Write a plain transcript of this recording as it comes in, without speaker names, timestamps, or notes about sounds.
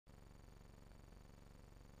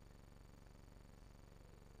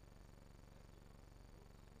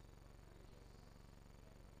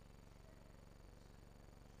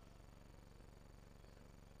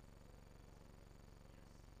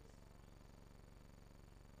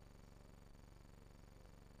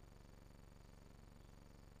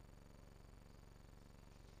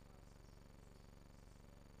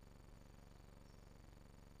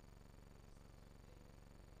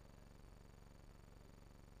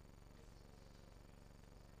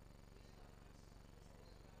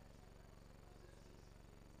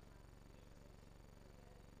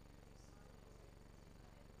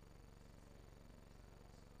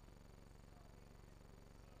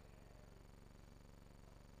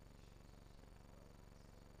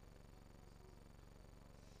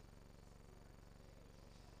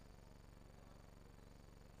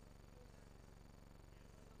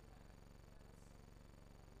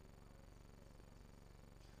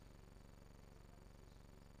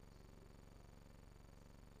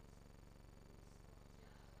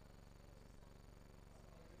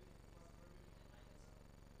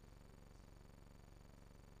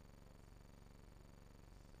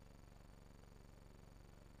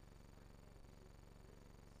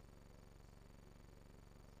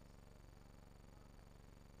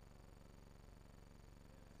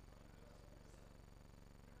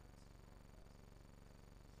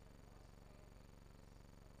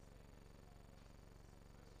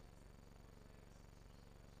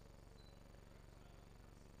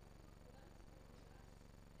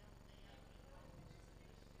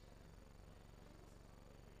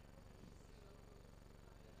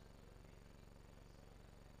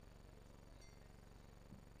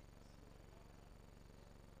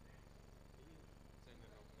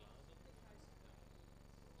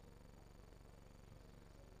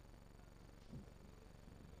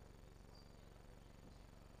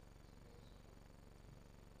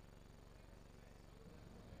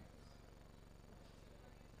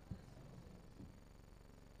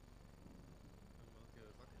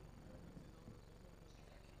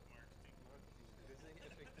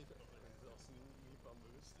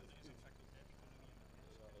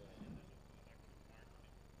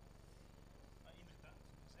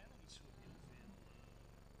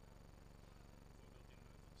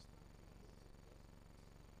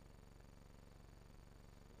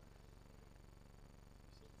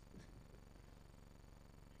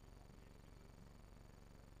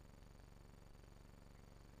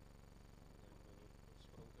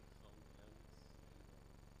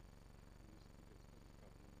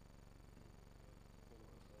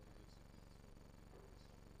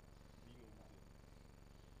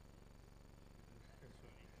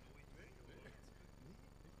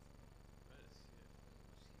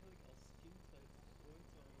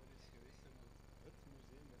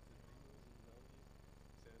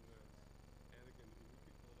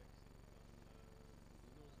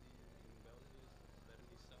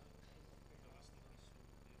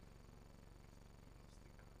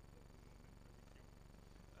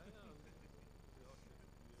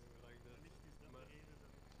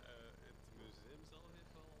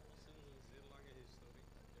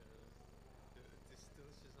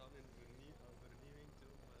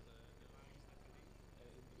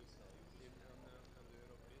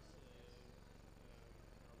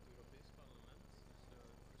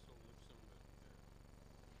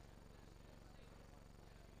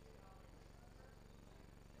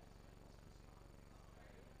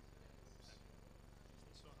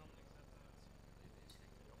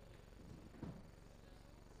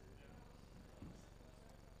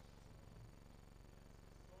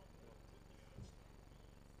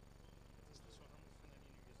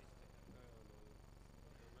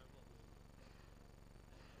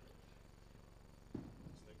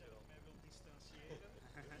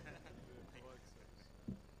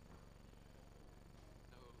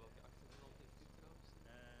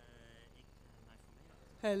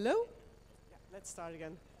Hello? Yeah, let's start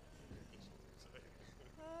again.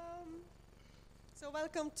 So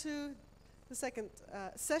welcome to the second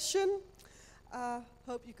session.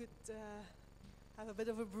 Hope you could have a bit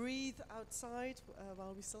of a breathe outside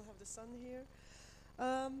while we still have the sun here.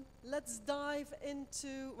 Let's dive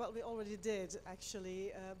into, well, we already did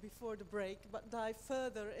actually before the break, but dive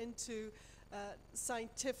further into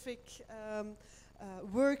scientific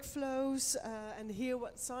workflows and hear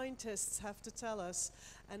what scientists have to tell us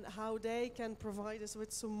and how they can provide us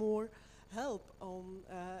with some more help on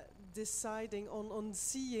deciding, on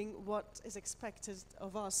seeing what is expected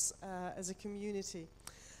of us as a community.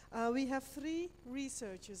 We have three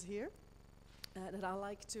researchers here that I'd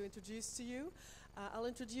like to introduce to you. I'll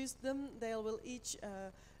introduce them. They will each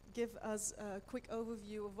give us a quick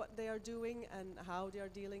overview of what they are doing and how they are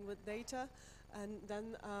dealing with data. And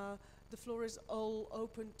then the floor is all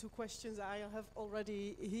open to questions I have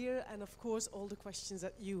already here, and of course all the questions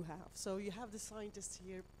that you have. So you have the scientists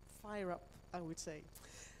here, fire up, I would say.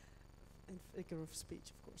 In figure of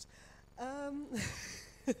speech, of course.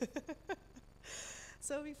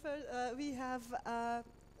 So we have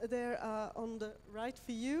there on the right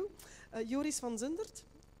for you, Joris van Zundert.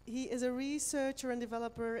 He is a researcher and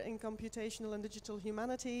developer in computational and digital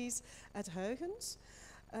humanities at Huygens.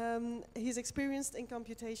 He's experienced in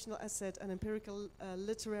computational asset and empirical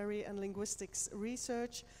literary and linguistics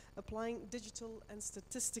research, applying digital and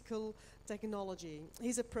statistical technology.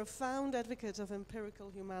 He's a profound advocate of empirical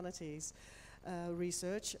humanities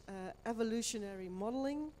research, evolutionary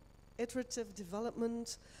modeling, iterative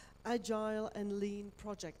development, agile and lean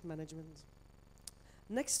project management.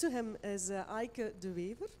 Next to him is Eike de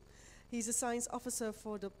Wever. He's a science officer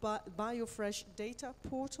for the BioFresh data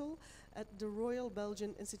portal at the Royal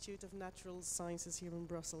Belgian Institute of Natural Sciences here in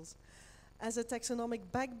Brussels. As a taxonomic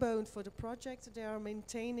backbone for the project, they are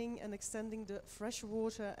maintaining and extending the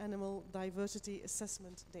freshwater animal diversity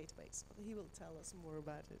assessment database. But he will tell us more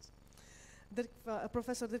about it.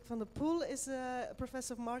 Professor Dirk van der Poel is a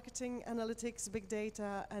professor of marketing, analytics, big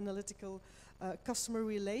data, analytical customer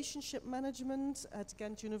relationship management at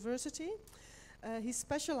Ghent University. He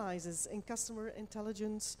specializes in customer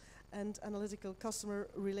intelligence and analytical customer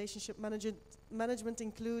relationship management,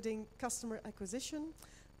 including customer acquisition,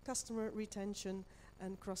 customer retention,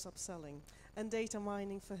 and cross-upselling. And data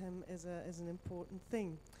mining for him is an important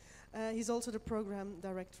thing. He's also the program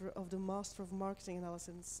director of the Master of Marketing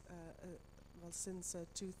Analysis since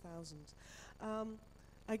 2000.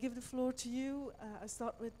 I give the floor to you. I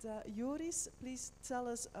start with Joris. Please tell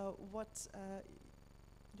us what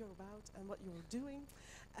you're about and what you're doing,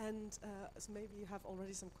 and maybe you have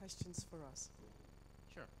already some questions for us.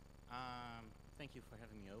 Sure. Thank you for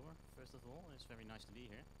having me over. First of all, it's very nice to be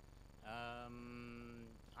here.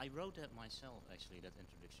 I wrote that myself, actually, that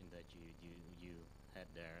introduction that you had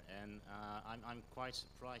there, and I'm quite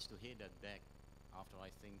surprised to hear that back after I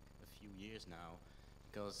think a few years now,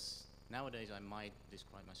 because nowadays I might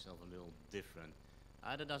describe myself a little different.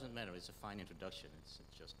 That doesn't matter. It's a fine introduction. It's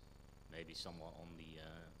just maybe somewhat on the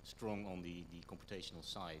strong on the computational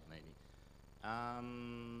side, maybe.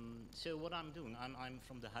 So what I'm doing, I'm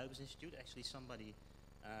from the Huygens Institute. Actually, somebody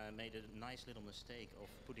made a nice little mistake of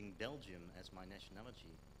putting Belgium as my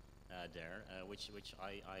nationality there, which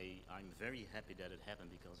I'm very happy that it happened,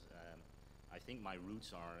 because I think my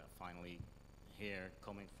roots are finally here,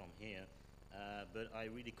 coming from here. But I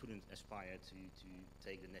really couldn't aspire to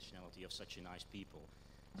take the nationality of such a nice people.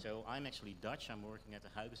 So I'm actually Dutch. I'm working at the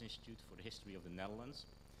Huygens Institute for the History of the Netherlands.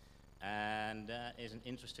 And that is an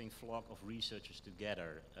interesting flock of researchers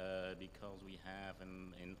together, because we have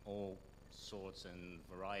in all sorts and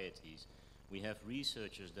varieties. We have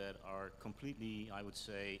researchers that are completely, I would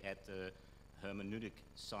say, at the hermeneutic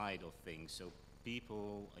side of things. So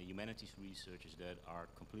people, humanities researchers that are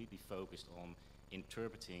completely focused on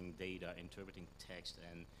interpreting data, interpreting text,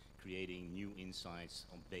 and creating new insights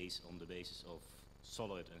on the basis of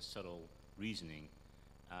solid and subtle reasoning.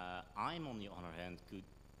 I'm, on the other hand, could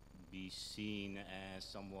be seen as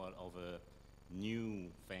somewhat of a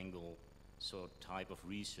new-fangled sort of type of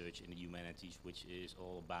research in the humanities, which is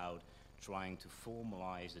all about trying to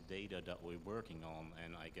formalize the data that we're working on,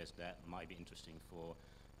 and I guess that might be interesting for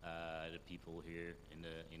the people here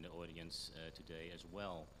in the audience today as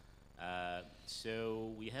well.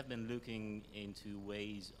 So we have been looking into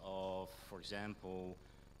ways of, for example,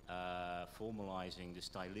 formalizing the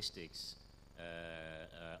stylistics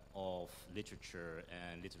of literature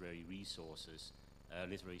and literary sources.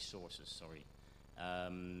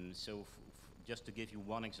 So just to give you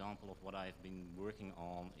one example of what I've been working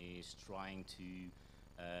on is trying to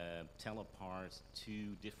tell apart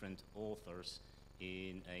two different authors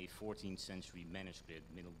in a 14th century manuscript,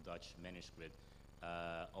 Middle Dutch manuscript,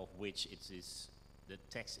 of which the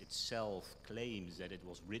text itself claims that it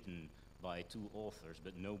was written by two authors,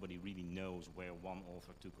 but nobody really knows where one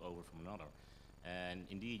author took over from another. And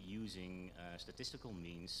indeed, using statistical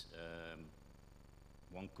means,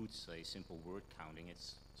 one could say simple word counting.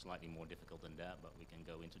 It's slightly more difficult than that, but we can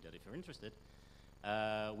go into that if you're interested.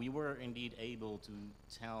 We were indeed able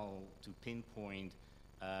to pinpoint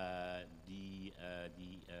the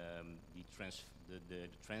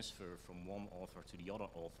transfer from one author to the other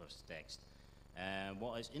author's text. And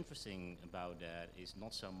what is interesting about that is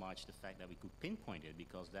not so much the fact that we could pinpoint it,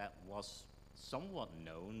 because that was somewhat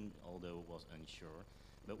known, although it was unsure.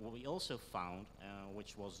 But what we also found,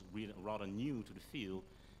 which was rather new to the field,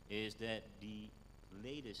 is that the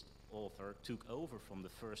latest author took over from the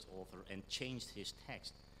first author and changed his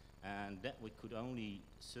text. And that we could only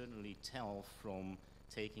certainly tell from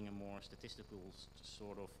taking a more statistical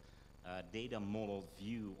sort of data model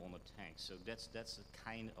view on the text. So that's the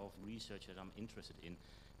kind of research that I'm interested in.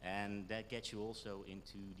 And that gets you also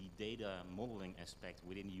into the data modeling aspect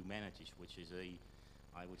within humanities, which is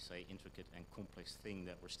I would say, intricate and complex thing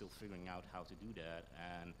that we're still figuring out how to do that.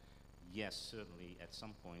 And yes, certainly at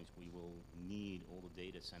some point we will need all the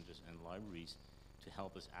data centers and libraries to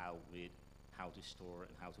help us out with how to store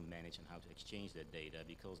and how to manage and how to exchange that data,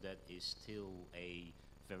 because that is still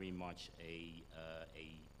very much a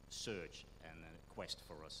search and a quest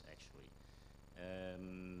for us, actually.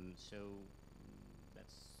 So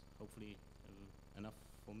that's hopefully enough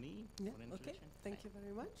for me. Yeah, for an okay. introduction. Thank you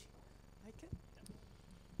very much. Heike?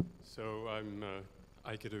 So I'm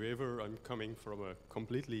Eike de Wever. I'm coming from a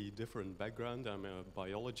completely different background. I'm a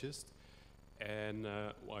biologist, and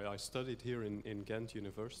I studied here in Ghent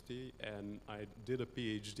University, and I did a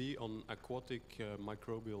PhD on aquatic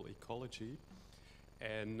microbial ecology.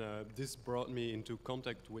 And this brought me into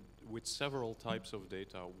contact with several types of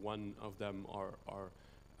data. One of them are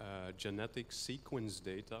genetic sequence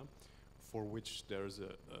data, for which there's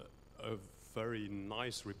a very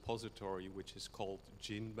nice repository which is called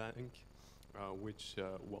GeneBank, which,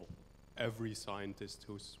 well, every scientist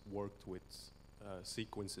who's worked with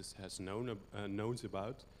sequences has knows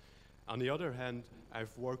about. On the other hand,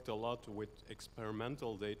 I've worked a lot with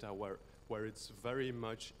experimental data where it's very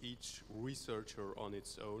much each researcher on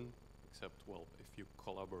its own, except, well, if you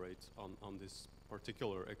collaborate on this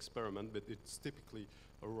particular experiment, but it's typically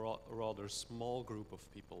a rather small group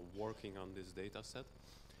of people working on this data set.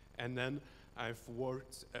 And then I've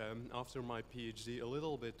worked, after my PhD, a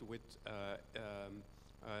little bit with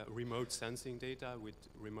remote sensing data, with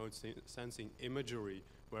remote sensing imagery,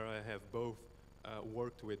 where I have both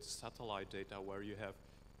worked with satellite data, where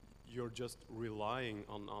you're just relying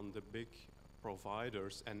on the big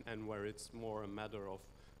providers, and where it's more a matter of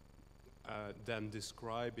them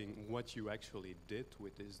describing what you actually did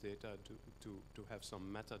with this data to have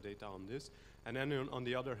some metadata on this. And then on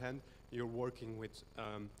the other hand, you're working with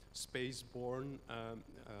spaceborne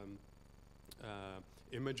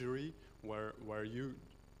imagery, where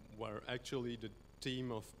actually the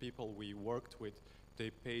team of people we worked with, they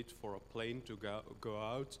paid for a plane to go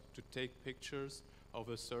out to take pictures of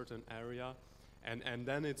a certain area, and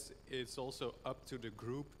then it's also up to the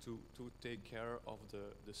group to take care of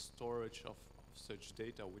the storage of such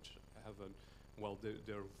data, which have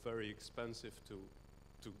they're very expensive to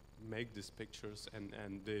make these pictures,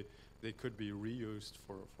 and they could be reused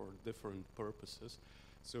for different purposes.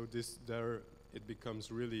 So it becomes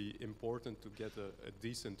really important to get a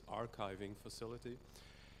decent archiving facility.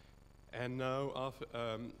 And now,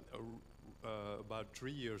 about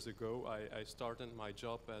 3 years ago, I started my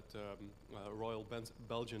job at Royal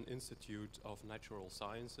Belgian Institute of Natural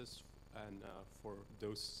Sciences, and for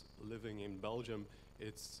those living in Belgium,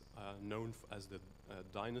 it's known as the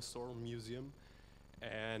Dinosaur Museum.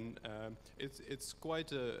 And it's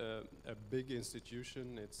quite a big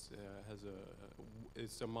institution.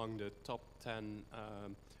 It's among the top 10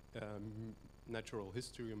 natural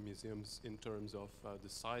history museums in terms of the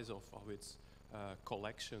size of its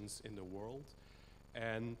collections in the world.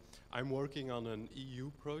 And I'm working on an EU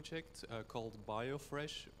project called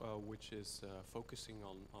BioFresh, which is focusing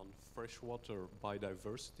on freshwater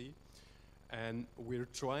biodiversity. And we're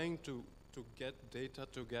trying to get data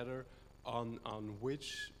together on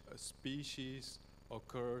which species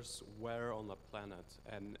occurs where on the planet.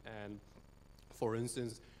 And for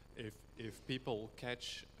instance, if people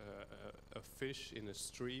catch a fish in a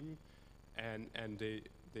stream and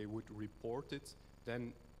they would report it,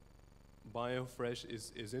 then BioFresh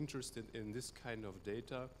is interested in this kind of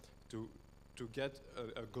data to get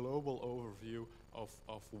a global overview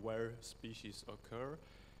of where species occur.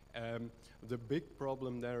 The big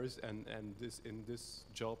problem there is, and this in this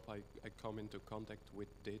job I come into contact with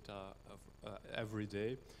data of, every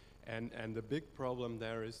day, and the big problem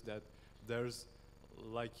there is that there's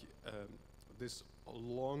like this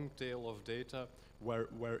long tail of data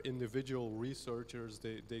where individual researchers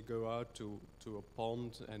they go out to a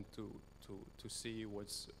pond and to see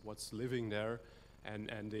what's living there, and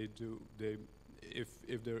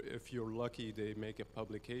if you're lucky they make a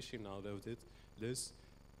publication out of this,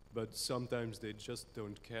 but sometimes they just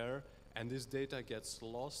don't care, and this data gets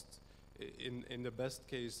lost. In the best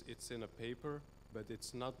case it's in a paper, but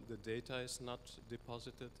it's not, the data is not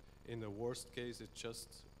deposited. In the worst case it's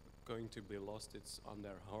just going to be lost. It's on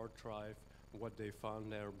their hard drive, what they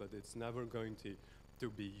found there, but it's never going to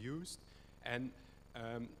be used. And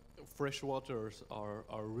freshwaters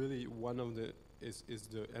are really one of the, is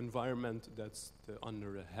the environment that's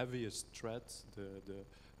under the heaviest threat.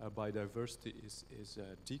 The biodiversity is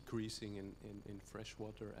decreasing in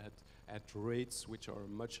freshwater at rates which are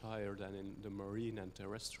much higher than in the marine and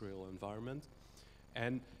terrestrial environment.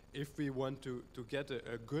 And if we want to get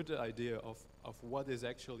a good idea of what is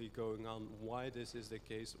actually going on, why this is the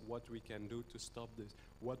case, what we can do to stop this,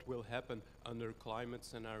 what will happen under climate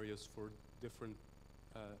scenarios for different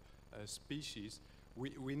species,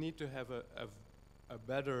 we need to have a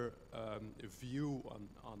better view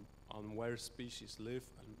on where species live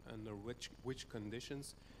and under which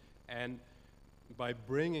conditions. And by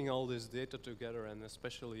bringing all this data together, and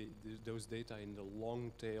especially those data in the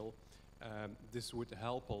long tail, this would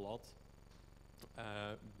help a lot,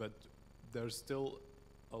 but there's still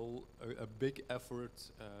a big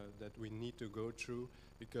effort that we need to go through,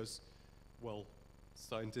 because, well,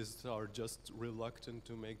 scientists are just reluctant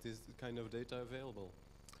to make this kind of data available.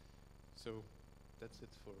 So that's it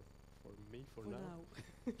for me for now.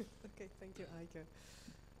 Okay, thank you, Eike.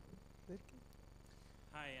 Dirk?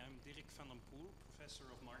 Hi, I'm Dirk van den Poel, Professor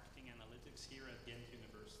of Marketing Analytics here at Ghent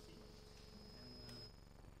University.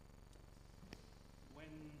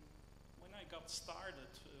 And when I got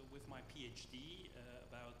started with my PhD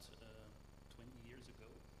about 20 years ago,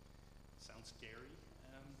 sounds scary,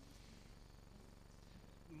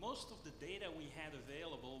 most of the data we had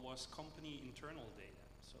available was company internal data.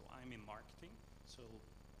 So I'm in marketing, so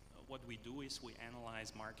what we do is we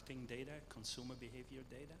analyze marketing data, consumer behavior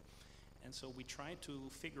data, and so we try to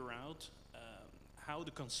figure out how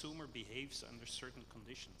the consumer behaves under certain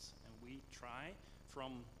conditions, and we try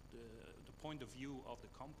from the point of view of the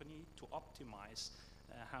company to optimize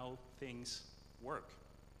how things work.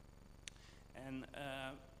 And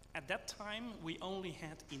at that time we only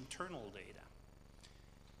had internal data.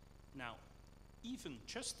 Now, even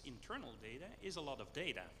just internal data is a lot of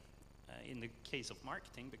data. In the case of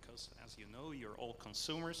marketing, because as you know, you're all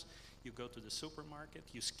consumers, you go to the supermarket,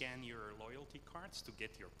 you scan your loyalty cards to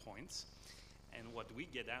get your points, and what we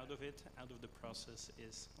get out of it, out of the process,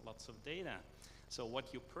 is lots of data. So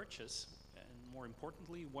what you purchase, and more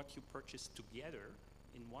importantly, what you purchase together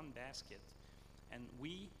in one basket, and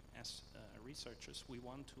we, as researchers, we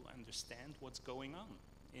want to understand what's going on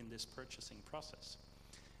in this purchasing process.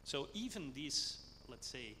 So even these, let's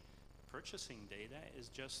say, purchasing data is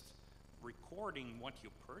just recording what you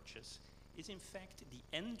purchase, is in fact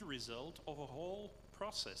the end result of a whole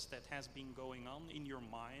process that has been going on in your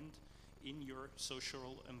mind, in your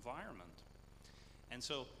social environment. And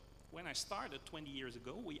so when I started 20 years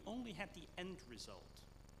ago, we only had the end result,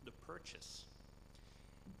 the purchase.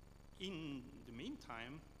 In the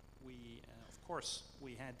meantime, we, of course,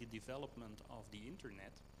 we had the development of the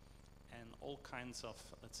internet and all kinds of,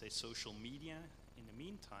 let's say, social media in the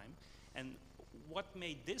meantime. And what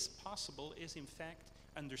made this possible is, in fact,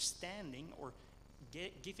 understanding or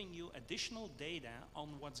giving you additional data on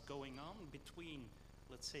what's going on between,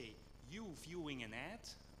 let's say, you viewing an ad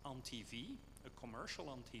on TV, a commercial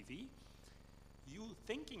on TV, you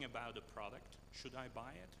thinking about a product, should I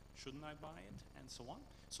buy it, shouldn't I buy it, and so on.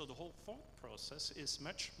 So the whole thought process is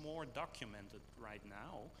much more documented right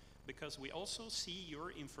now, because we also see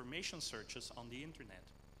your information searches on the internet.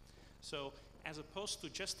 So as opposed to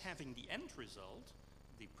just having the end result,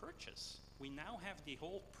 the purchase, we now have the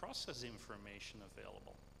whole process information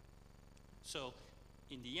available. So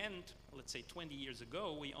in the end, let's say 20 years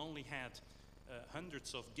ago, we only had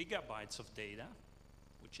hundreds of gigabytes of data,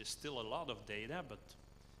 which is still a lot of data, but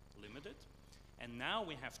limited. And now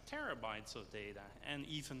we have terabytes of data, and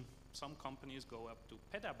even some companies go up to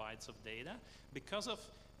petabytes of data because of,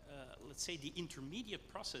 let's say, the intermediate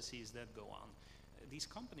processes that go on. These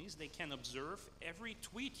companies, they can observe every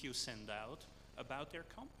tweet you send out about their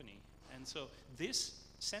company. And so this,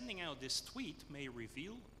 sending out this tweet may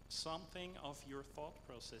reveal something of your thought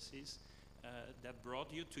processes that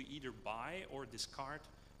brought you to either buy or discard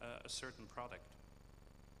a certain product.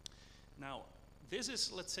 Now, this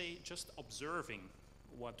is, let's say, just observing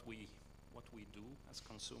what we do as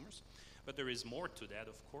consumers. But there is more to that,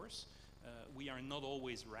 of course. We are not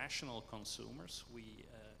always rational consumers.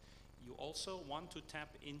 You also want to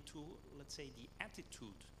tap into, let's say, the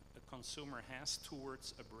attitude a consumer has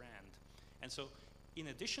towards a brand. And so, in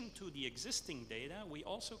addition to the existing data, we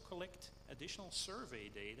also collect additional survey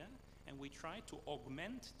data, and we try to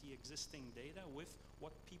augment the existing data with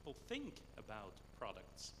what people think about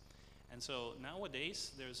products. And so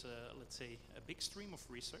nowadays, there's let's say, a big stream of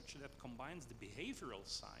research that combines the behavioral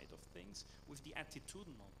side of things with the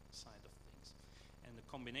attitudinal side of things. And the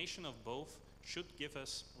combination of both should give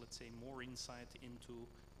us, let's say, more insight into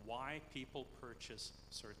why people purchase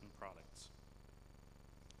certain products.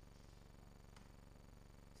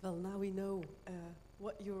 Well, now we know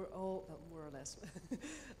what you're all, well, more or less,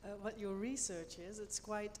 what your research is. It's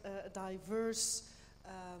quite a diverse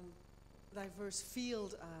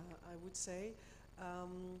field, I would say.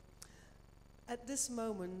 At this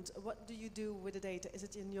moment, what do you do with the data? Is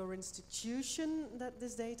it in your institution that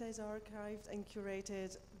this data is archived and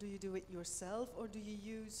curated? Do you do it yourself, or do you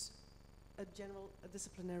use a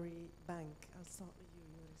disciplinary bank? I'll start with you,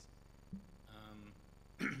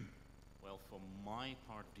 Joris. Well, for my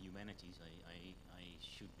part of the humanities, I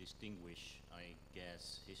should distinguish, I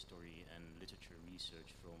guess, history and literature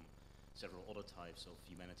research from several other types of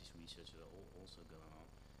humanities research that are also going on.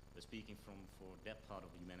 But speaking for that part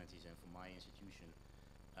of the humanities and for my institution,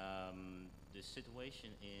 the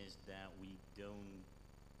situation is that we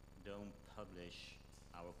don't publish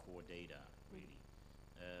our core data, really.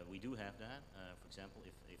 We do have that. For example,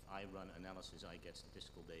 if I run analysis, I get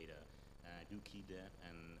statistical data. I do keep that,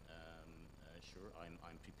 and sure,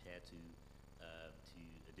 I'm prepared to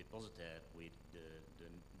deposit that with the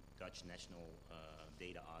Dutch National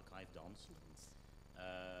Data Archive, DANS.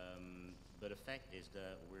 But the fact is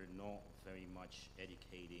that we're not very much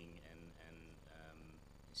educating and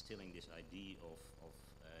instilling this idea of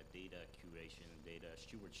data curation and data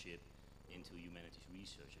stewardship into humanities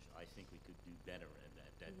researchers. I think we could do better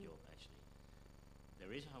at that job, actually.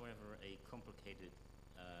 There is, however, a complication.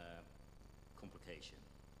 Complication,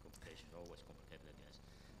 always complicated, I guess.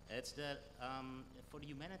 It's that for the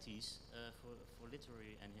humanities, for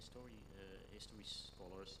literary and history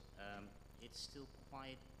scholars, it's still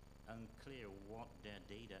quite unclear what their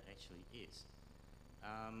data actually is.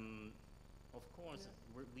 Of course,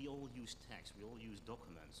 we all use text, we all use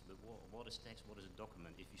documents, but what is text, what is a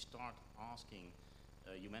document? If you start asking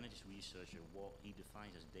a humanities researcher what he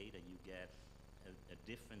defines as data, you get a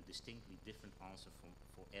distinctly different answer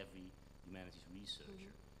for every humanities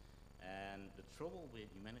researcher. And the trouble with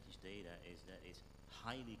humanities data is that it's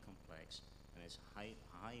highly complex and it's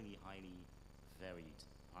highly varied,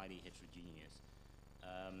 highly heterogeneous.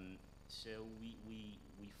 So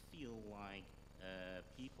we feel like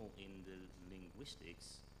people in the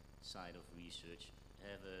linguistics side of research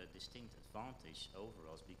have a distinct advantage over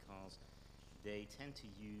us because they tend to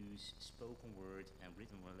use spoken word and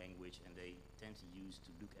written word language, and they tend to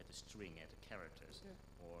look at the string, at the characters,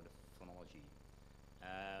 or the phonology,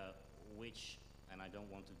 which, and I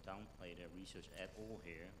don't want to downplay their research at all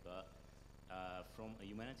here, but from a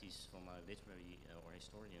humanities, from a literary or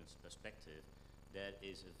historian's perspective, that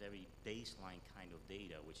is a very baseline kind of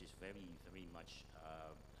data, which is very much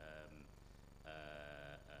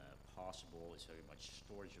parsable, it's very much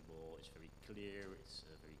storageable, it's very clear, it's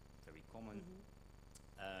very common.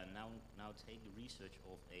 Now take the research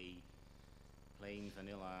of a plain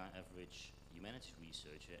vanilla average humanities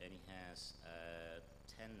researcher, and he has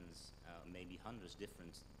tens, maybe hundreds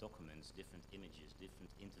different documents, different images,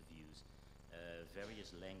 different interviews,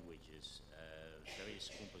 various languages,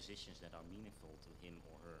 various compositions that are meaningful to him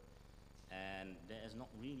or her. And there is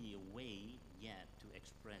not really a way yet to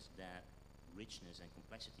express that richness and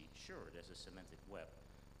complexity. Sure, there's a semantic web,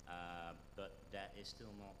 but that is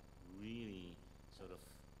still not really sort of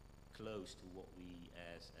close to what we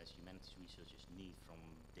as humanities researchers need from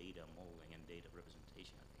data modeling and data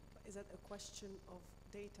representation, I think. Is that a question of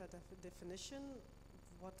data definition?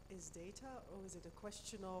 What is data, or is it a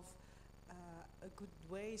question of a good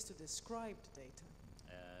ways to describe the data?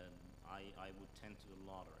 I would tend to the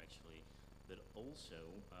latter, actually, but also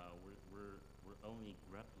we're only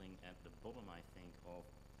grappling at the bottom, I think, of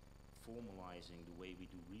formalizing the way we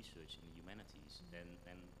do research in the humanities,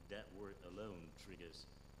 and that word alone triggers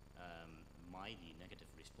mighty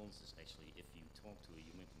negative responses, actually, if you talk to a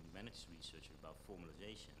humanities researcher about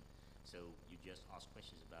formalization. So you just ask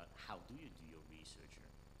questions about how do you do your research.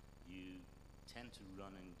 You tend to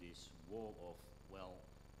run in this wall of, well,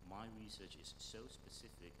 my research is so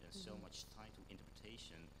specific and so much tied to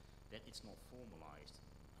interpretation that it's not formalized.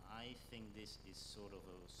 I think this is sort of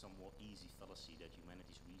a somewhat easy fallacy that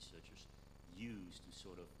humanities researchers use to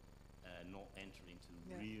sort of not enter into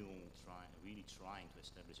really trying to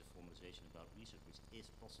establish a formalization about research, which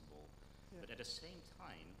is possible. Yeah. But at the same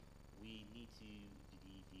time, we need to,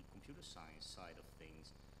 the computer science side of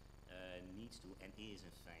things needs to and is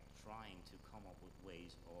in fact trying to come up with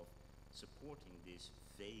ways of supporting this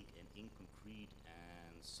vague and inconcrete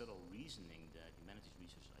and subtle reasoning that humanities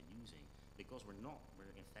researchers are using, because we're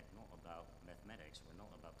in fact not about mathematics, we're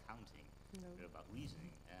not about counting, we're about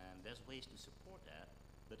reasoning, and there's ways to support that,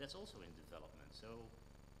 but that's also in development. So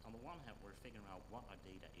on the one hand, we're figuring out what our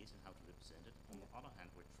data is and how to represent it. On the other hand,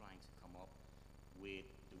 we're trying to come up with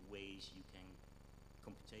the ways you can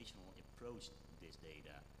computationally approach this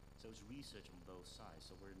data. So it's research on both sides.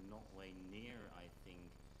 So we're not way near, I think,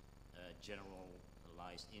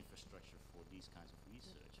 generalized infrastructure for these kinds of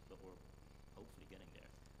research, but we're hopefully getting there.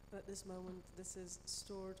 At this moment, this is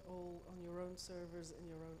stored all on your own servers in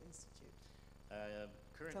your own institute.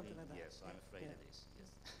 Currently, like that. yes, I'm afraid it is. Yes.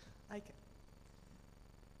 Okay.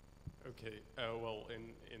 Okay, well,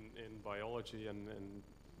 in biology and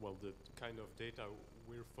well, the kind of data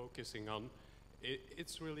we're focusing on,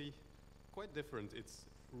 it's really quite different. It's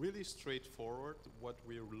really straightforward what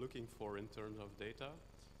we're looking for in terms of data.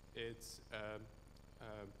 It's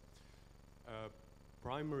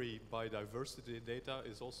primary biodiversity data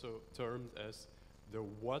is also termed as the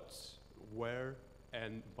what, where,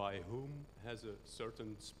 and by whom has a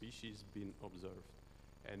certain species been observed.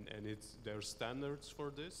 And there are standards for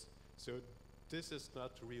this, so this is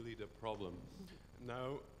not really the problem.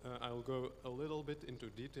 Now, I'll go a little bit into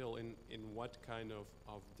detail in what kind of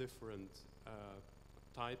different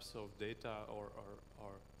types of data or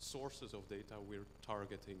sources of data we're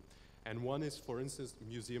targeting. And one is, for instance,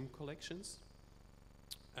 museum collections.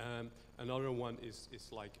 Another one is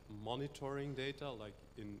like monitoring data, like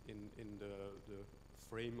in the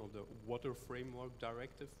frame of the Water Framework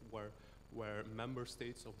Directive, where member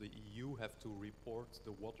states of the EU have to report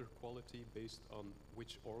the water quality based on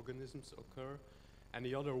which organisms occur. And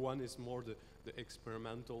the other one is more the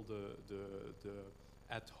experimental, the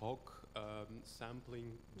ad hoc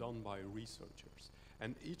sampling done by researchers.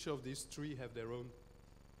 And each of these three have their own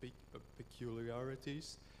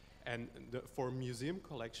peculiarities. And for museum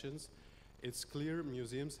collections, it's clear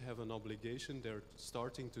museums have an obligation. They're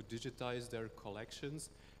starting to digitize their collections,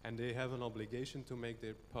 and they have an obligation to make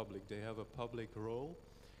them public. They have a public role.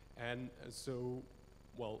 And so,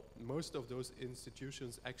 well, most of those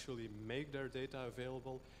institutions actually make their data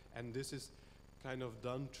available, and this is kind of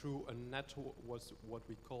done through a network, what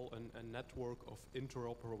we call a network of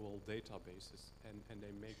interoperable databases, and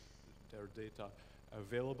they make their data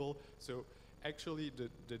available. So actually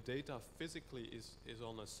the data physically is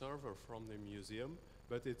on a server from the museum,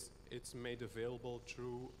 but it's made available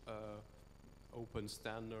through open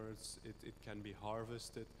standards. It can be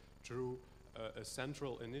harvested through a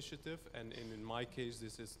central initiative, and in my case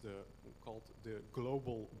this is called the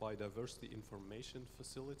Global Biodiversity Information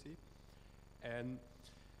Facility. And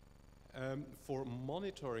for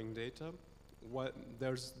monitoring data,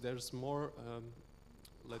 there's more,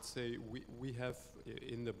 let's say we have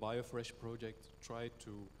in the BioFresh project tried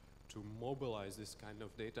to mobilize this kind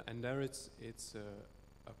of data, and there it's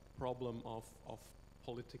a problem of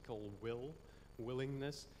political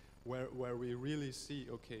willingness, where we really see,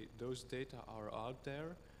 okay, those data are out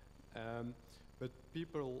there, but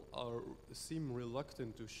people seem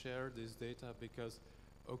reluctant to share this data because,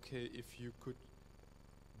 okay, if you could,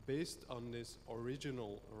 based on this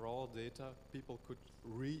original raw data, people could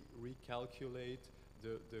recalculate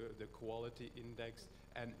the quality index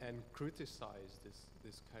and criticize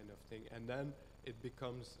this kind of thing, and then it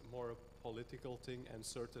becomes more a political thing, and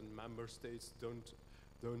certain member states don't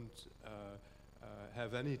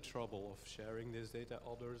have any trouble of sharing this data.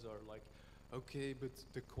 Others are like, okay, but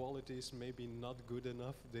the quality is maybe not good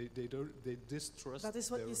enough. They distrust. That is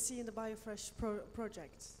what you see in the BioFresh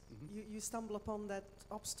project. You stumble upon that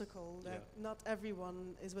obstacle that not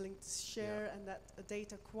everyone is willing to share, and that a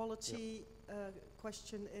data quality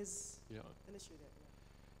question is an issue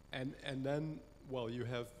there. And then, well, you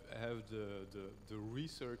have the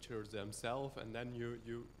researchers themselves, and then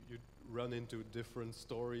you run into different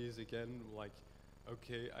stories again, like,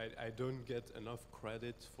 okay, I don't get enough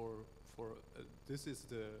credit for this is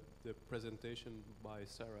the presentation by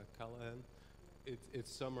Sarah Callahan. It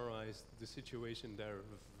summarized the situation there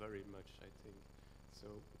very much, I think. So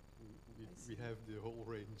we have the whole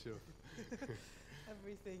range of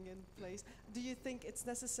everything in place. Do you think it's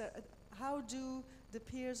necessary? How do the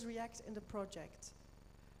peers react in the project?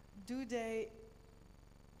 do they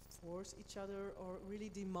force each other or really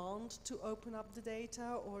demand to open up the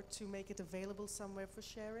data or to make it available somewhere for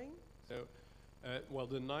sharing? So, well,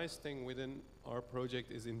 the nice thing within our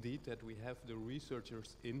project is indeed that we have the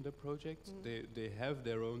researchers in the project. They have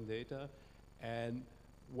their own data, and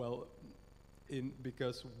well,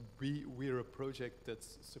 because we're a project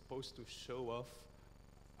that's supposed to show off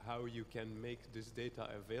how you can make this data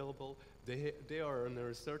available, they are under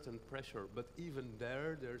a certain pressure. But even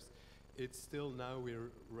it's still now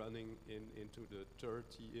we're running into the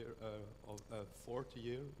fourth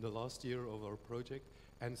year, the last year of our project,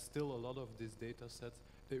 and still a lot of these data sets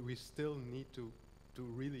that we still need to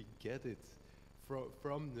really get it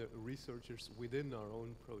from the researchers within our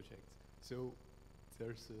own project. So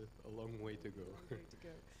there's a long way to go.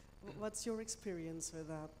 What's your experience with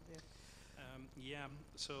that? Yeah,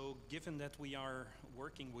 so given that we are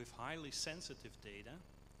working with highly sensitive data,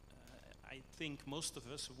 I think most of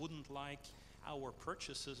us wouldn't like our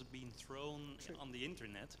purchases being thrown on the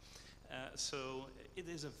internet. So it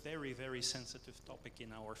is a very, very sensitive topic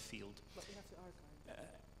in our field. But we have to archive.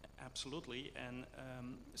 Absolutely, and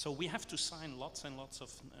so we have to sign lots and lots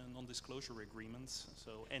of non-disclosure agreements.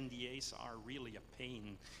 So NDAs are really a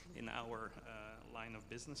pain in our line of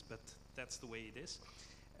business, but that's the way it is.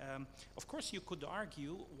 Of course, you could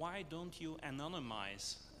argue, why don't you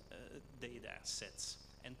anonymize data sets?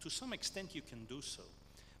 And to some extent you can do so,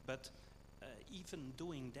 but even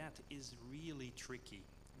doing that is really tricky,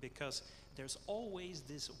 because there's always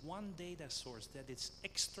this one data source that is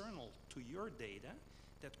external to your data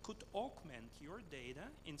that could augment your data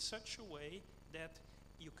in such a way that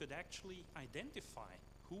you could actually identify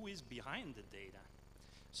who is behind the data.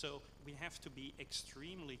 So we have to be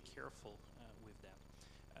extremely careful with that.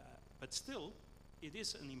 But still, it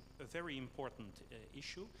is a very important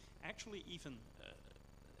issue, actually even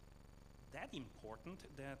that important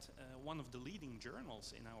that one of the leading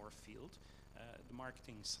journals in our field, the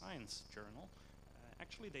Marketing Science Journal,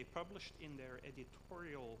 actually they published in their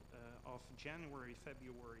editorial of January,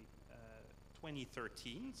 February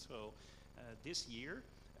 2013, so this year,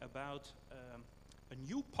 about a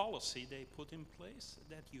new policy they put in place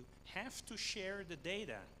that you have to share the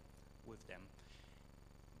data with them.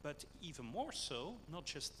 But even more so, not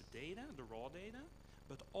just the data, the raw data,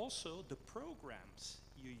 but also the programs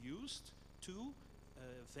you used to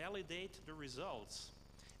validate the results.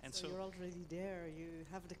 And so you're already there, you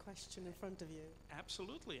have the question in front of you.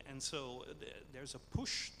 Absolutely, and so there's a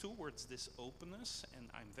push towards this openness, and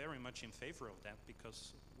I'm very much in favor of that,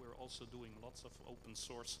 because we're also doing lots of open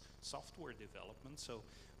source software development, so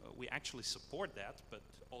we actually support that, but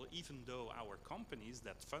even though our companies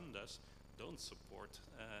that fund us don't support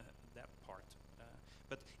that part.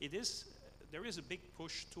 But there is a big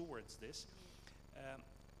push towards this.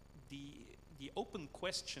 The open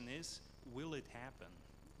question is, will it happen?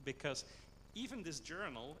 Because even this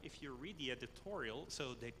journal, if you read the editorial,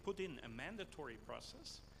 so they put in a mandatory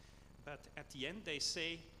process, but at the end they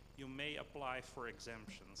say you may apply for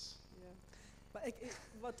exemptions. Yeah,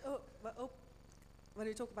 but when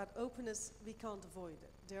you talk about openness, we can't avoid it.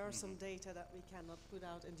 There are some data that we cannot put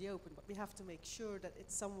out in the open, but we have to make sure that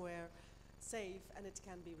it's somewhere safe and it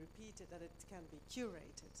can be repeated, that it can be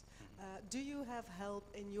curated. Do you have help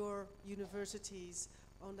in your universities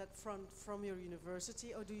on that front from your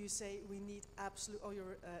university, or do you say we need or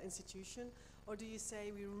your institution, or do you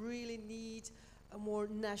say we really need a more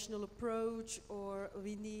national approach, or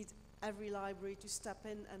we need every library to step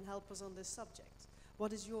in and help us on this subject?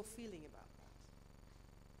 What is your feeling about that?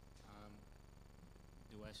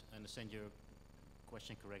 Do I understand your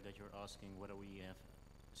question correct, that you're asking whether we have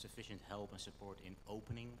sufficient help and support in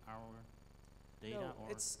opening our data? No,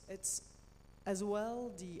 or it's as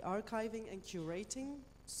well the archiving and curating.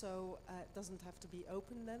 So it doesn't have to be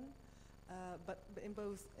open then, but in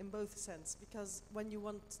both sense, because when you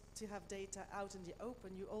want to have data out in the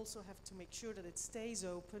open, you also have to make sure that it stays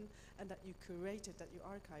open and that you curate it, that you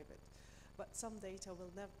archive it. But some data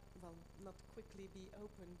will not quickly be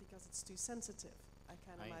open because it's too sensitive, I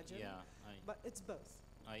can imagine. Yeah, but it's both.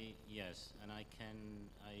 Yes, and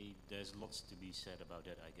there's lots to be said about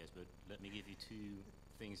that, I guess, but let me give you two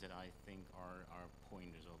things that I think are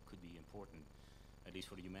pointers or could be important, at least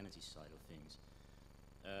for the humanities side of things.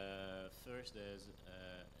 First, there's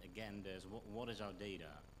what is our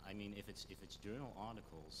data? I mean, if it's journal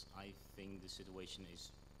articles, I think the situation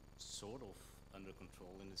is sort of under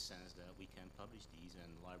control in the sense that we can publish these, and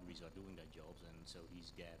libraries are doing their jobs, and so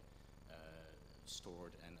these get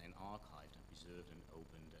stored and archived and preserved and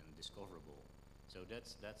opened and discoverable. So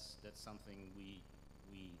that's something we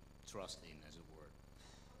trust in, as it were.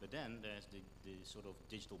 But then there's the sort of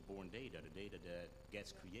digital born data, the data that gets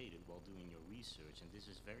created while doing your research, and this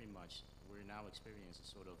is very much, we're now experiencing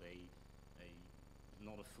sort of a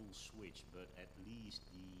not a full switch, but at least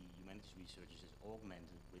the humanities researchers is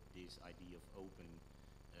augmented with this idea of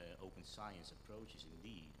open science approaches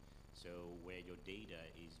indeed. So where your data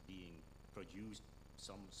is being produced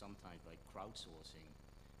sometimes by crowdsourcing,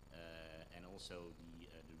 and also the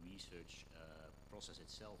research process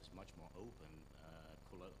itself is much more open,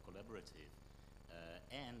 collaborative,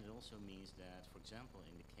 and it also means that, for example,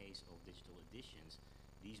 in the case of digital editions,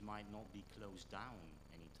 these might not be closed down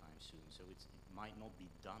anytime soon, so it might not be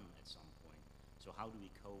done at some point. So how do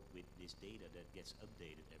we cope with this data that gets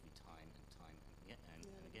updated every time and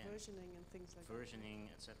again? Versioning and things like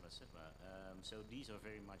versioning, etc., etc. So these are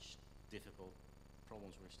very much difficult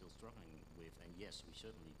problems we're still struggling with, and yes, we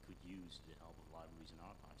certainly could use the help of libraries and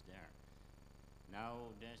archives there.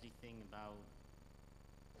 Now, there's the thing about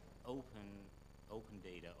open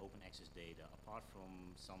data, open access data, apart from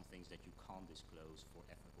some things that you can't disclose for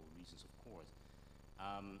ethical reasons, of course.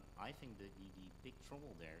 I think that the big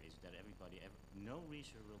trouble there is that no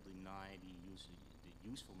researcher will deny the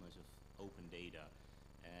usefulness of open data.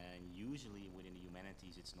 And usually within the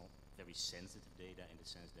humanities, it's not very sensitive data in the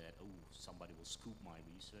sense that, oh, somebody will scoop my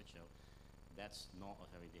research. So that's not a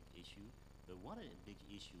very big issue. But what a big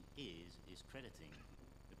issue is crediting.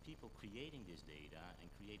 The people creating this data and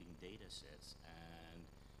creating data sets and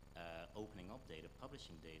opening up data,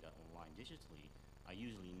 publishing data online digitally are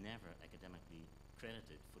usually never academically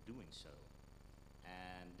credited for doing so.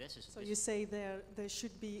 And this is... So you say there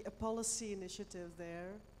should be a policy initiative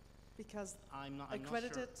there, because I'm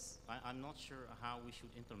not sure how we should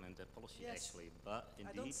implement that policy, yes, actually, but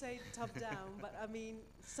indeed... I don't say top down, but I mean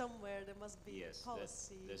somewhere there must be yes, a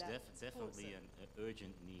policy. There's definitely an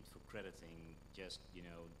urgent need for crediting, just, you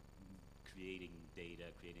know, creating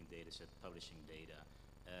data set, publishing data.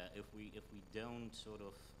 If we don't sort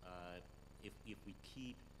of, if we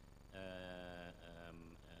keep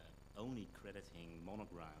only crediting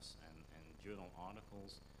monographs and journal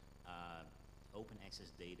articles, open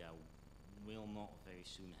access data will not very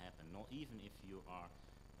soon happen. Not even if you are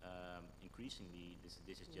increasingly,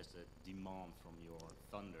 this is just a demand from your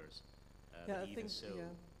funders. Yeah, but even so,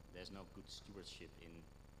 there's no good stewardship in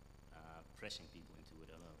pressing people into it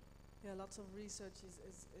alone. Yeah, lots of research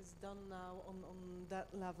is done now on that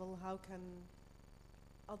level. How can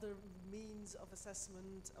other means of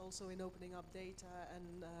assessment, also in opening up data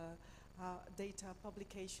and data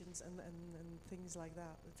publications and things like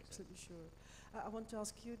that. That's absolutely sure. I want to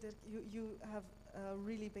ask you that you have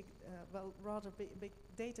really big, rather big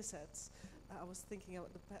data sets. I was thinking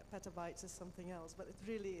about the petabytes as something else, but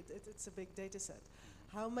it's a big data set.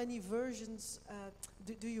 How many versions,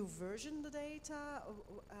 do you version the data?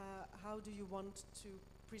 How do you want to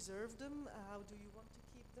preserve them? How do you want to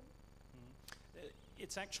keep them?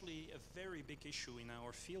 It's actually a very big issue in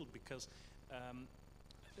our field, because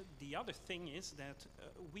the other thing is that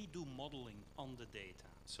we do modeling on the data.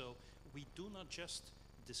 So we do not just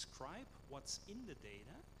describe what's in the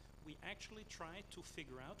data, we actually try to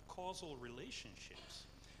figure out causal relationships.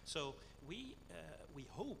 So we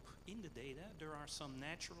hope in the data there are some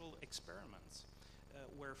natural experiments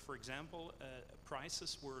where, for example,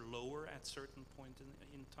 prices were lower at certain point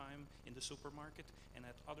in time in the supermarket, and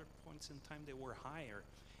at other points in time they were higher.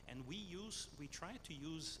 And we try to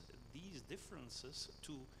use these differences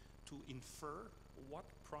to infer what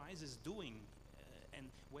price is doing and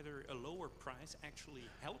whether a lower price actually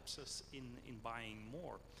helps us in buying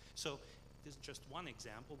more. So this is just one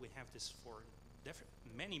example. We have this for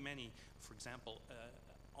many, for example,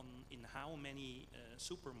 in how many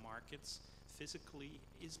supermarkets physically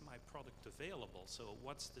is my product available. So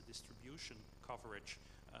what's the distribution coverage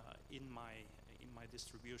in my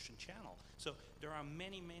distribution channel? So there are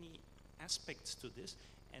many aspects to this,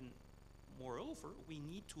 and moreover, we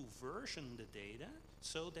need to version the data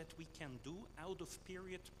so that we can do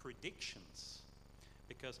out-of-period predictions,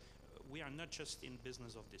 because we are not just in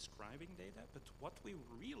business of describing data, but what we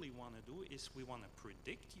really want to do is we want to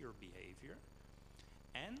predict your behavior,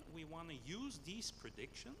 and we want to use these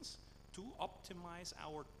predictions to optimize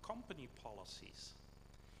our company policies.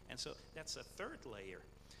 And so that's a third layer.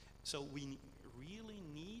 So we really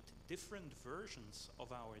need different versions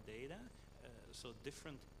of our data, so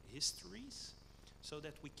different histories, so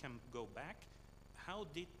that we can go back. How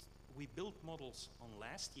did we build models on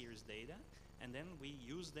last year's data, and then we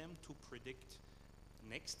use them to predict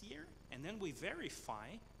next year, and then we verify,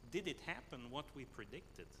 did it happen what we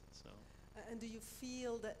predicted? So And do you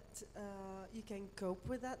feel that you can cope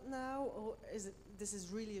with that now, or this is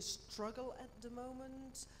really a struggle at the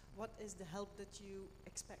moment? What is the help that you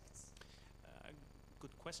expect?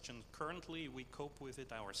 Good question. Currently, we cope with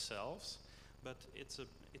it ourselves, but it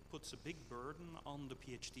puts a big burden on the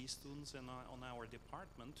PhD students and on our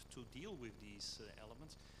department to deal with these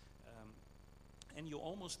elements. And you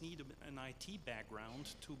almost need an IT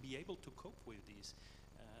background to be able to cope with these.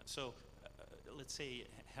 Let's say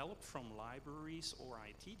help from libraries or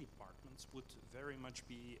IT departments would very much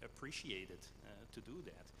be appreciated to do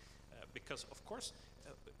that. Because, of course,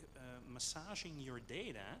 massaging your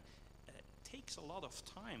data takes a lot of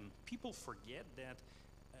time. People forget that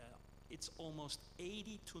it's almost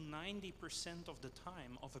 80 to 90% of the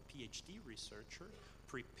time of a PhD researcher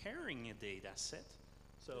preparing a data set.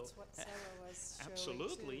 So that's what Sarah was showing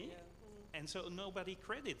absolutely. Too, yeah. And so nobody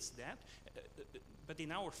credits that. But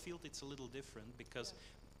in our field, it's a little different because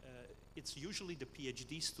it's usually the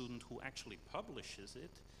PhD student who actually publishes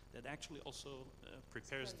it that actually also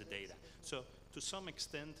prepares the data. So to some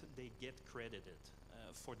extent, they get credited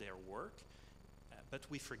for their work, but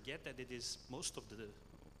we forget that it is most of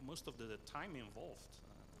the time involved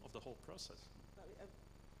of the whole process.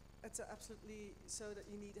 It's absolutely so that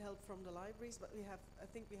you need help from the libraries, but I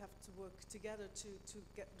think we have to work together to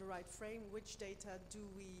get the right frame. Which data do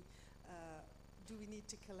we need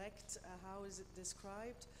to collect? How is it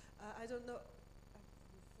described? I don't know.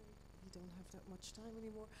 We don't have that much time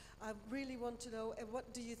anymore. I really want to know,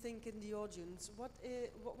 what do you think in the audience? What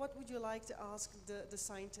would you like to ask the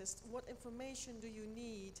scientists? What information do you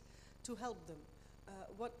need to help them?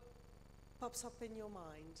 What pops up in your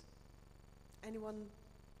mind? Anyone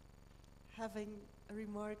having a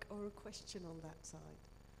remark or a question on that side?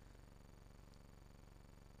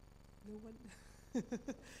 No one?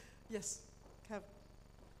 Yes, Kev.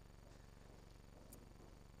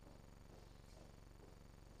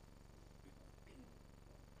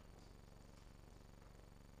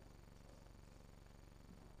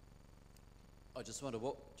 I just wonder,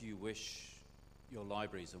 what do you wish your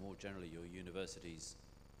libraries, and more generally your universities,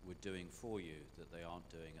 were doing for you that they aren't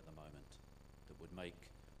doing at the moment,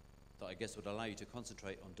 that I guess would allow you to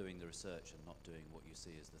concentrate on doing the research and not doing what you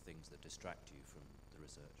see as the things that distract you from the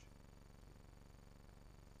research?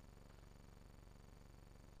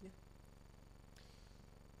 Yeah.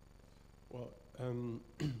 Well,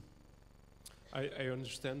 I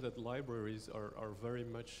understand that libraries are very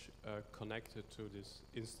much connected to this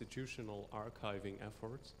institutional archiving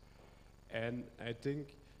efforts, and I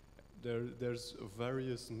think there's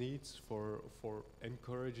various needs for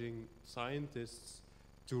encouraging scientists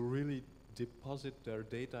to really deposit their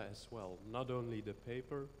data as well, not only the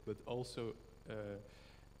paper but also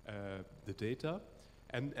the data.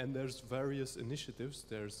 And there's various initiatives.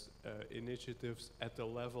 There's initiatives at the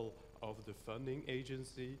level of the funding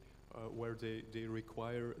agency where they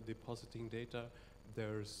require depositing data.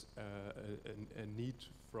 There's a need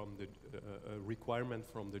from a requirement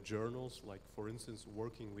from the journals, like for instance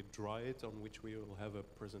working with DRIET, on which we will have a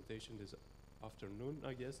presentation this afternoon,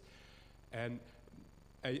 I guess. And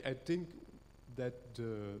I think that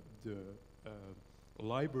the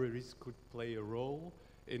libraries could play a role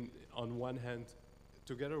in, on one hand,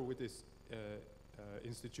 together with this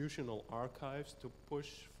institutional archives, to push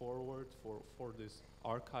forward for this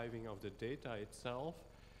archiving of the data itself,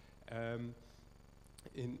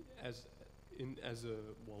 as a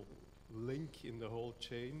link in the whole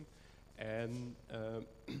chain, and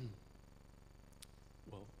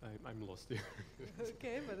well, I'm lost here.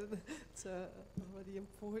 Okay, but it's already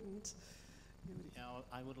important. Yeah,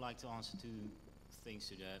 I would like to answer two things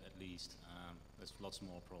to that at least. There's lots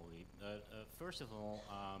more probably. First of all,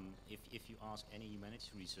 if you ask any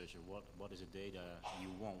humanities researcher what is the data you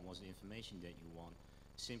want, what's the information that you want,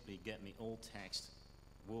 simply get me all text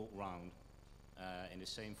world round in the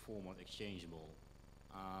same format, exchangeable.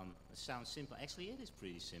 It sounds simple. Actually, it is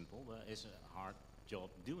pretty simple, but it's a hard job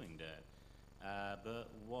doing that. But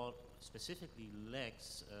what specifically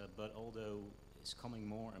lacks, but although it's becoming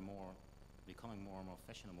more and more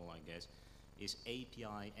fashionable, I guess, is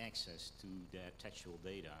API access to that textual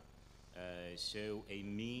data. So a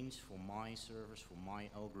means for my servers, for my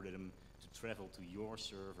algorithm to travel to your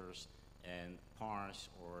servers and parse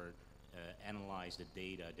or analyze the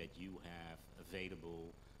data that you have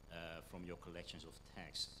available from your collections of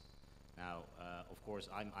text. Now, of course,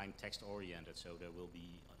 I'm text-oriented, so there will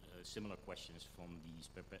be similar questions from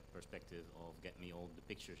the perspective of get me all the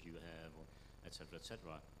pictures you have, or et cetera, et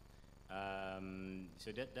cetera.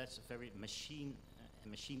 So that's a very machine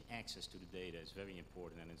access to the data is very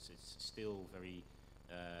important, and it's still very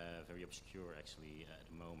very obscure actually at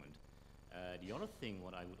the moment. The other thing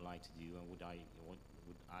what I would like to do and what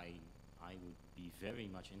I would be very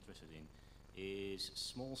much interested in is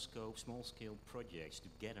small scale projects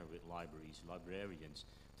together with libraries, librarians,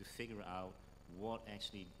 to figure out what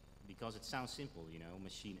actually, because it sounds simple, you know,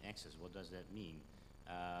 machine access, what does that mean?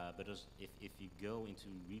 But if you go into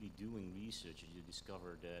really doing research, you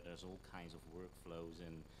discover that there's all kinds of workflows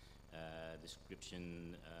and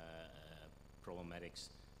description problematics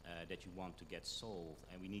that you want to get solved,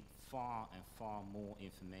 and we need far and far more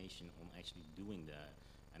information on actually doing that.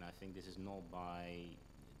 And I think this is not by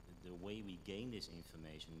the way we gain this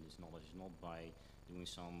information, this knowledge, is not by doing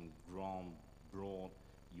some grand, broad,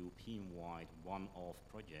 European-wide one-off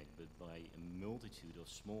project, but by a multitude of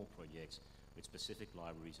small projects with specific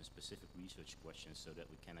libraries and specific research questions, so that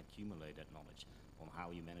we can accumulate that knowledge on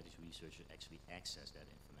how humanities researchers actually access that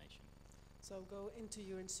information. So go into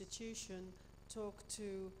your institution, talk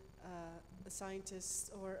to a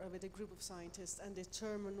scientist or with a group of scientists, and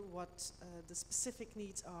determine what the specific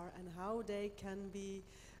needs are and how they can be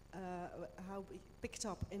picked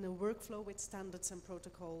up in a workflow with standards and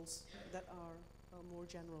protocols that are more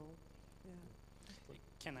general. Yeah.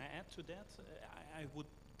 Can I add to that? I would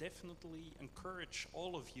definitely encourage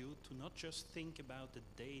all of you to not just think about the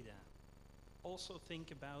data, also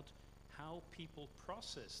think about how people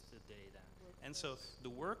process the data. And so the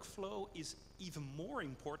workflow is even more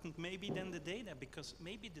important maybe than the data, because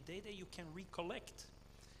maybe the data you can recollect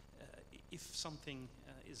if something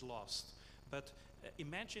is lost. But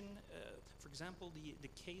imagine, for example, the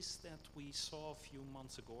case that we saw a few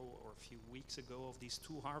months ago or a few weeks ago of these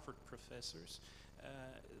two Harvard professors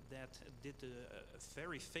that did a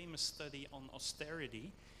very famous study on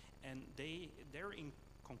austerity, and their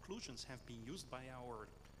conclusions have been used by our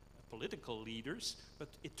political leaders, but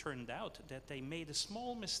it turned out that they made a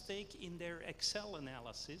small mistake in their Excel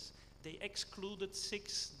analysis. They excluded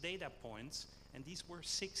 6 data points, and these were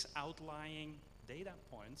 6 outlying data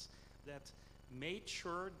points that made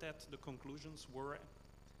sure that the conclusions were,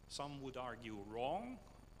 some would argue, wrong,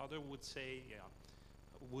 others would say,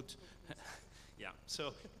 yeah.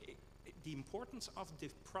 So the importance of the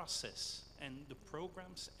process and the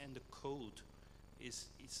programs and the code is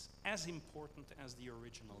as important as the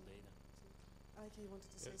original data. Ike, you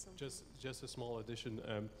wanted to say something? Just a small addition.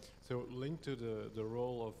 So linked to the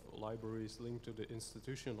role of libraries, linked to the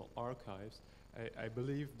institutional archives, I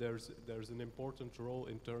believe there's an important role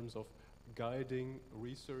in terms of guiding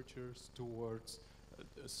researchers towards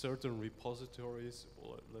certain repositories.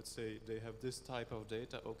 Let's say they have this type of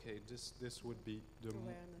data. Okay, this would be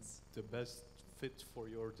the best fit for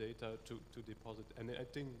your data to deposit. And I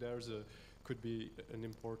think could be an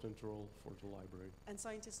important role for the library. And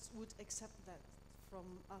scientists would accept that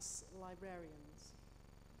from us librarians?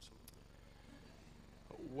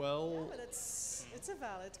 Well, yeah, but it's a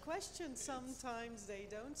valid question. Sometimes they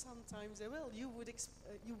don't, sometimes they will. You would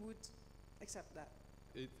accept that?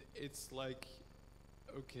 It's like,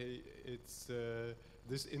 okay, it's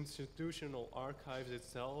this institutional archives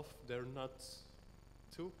itself, they're not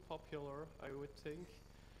too popular, I would think,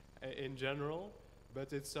 in general.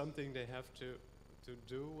 But it's something they have to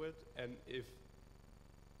do with, and if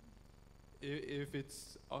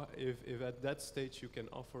at that stage you can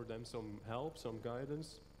offer them some help, some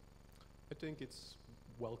guidance, I think it's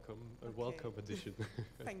welcome addition.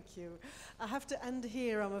 Thank you. I have to end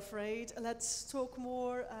here, I'm afraid. Let's talk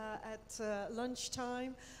more at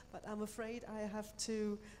lunchtime, but I'm afraid I have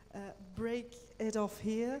to break it off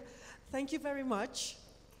here. Thank you very much.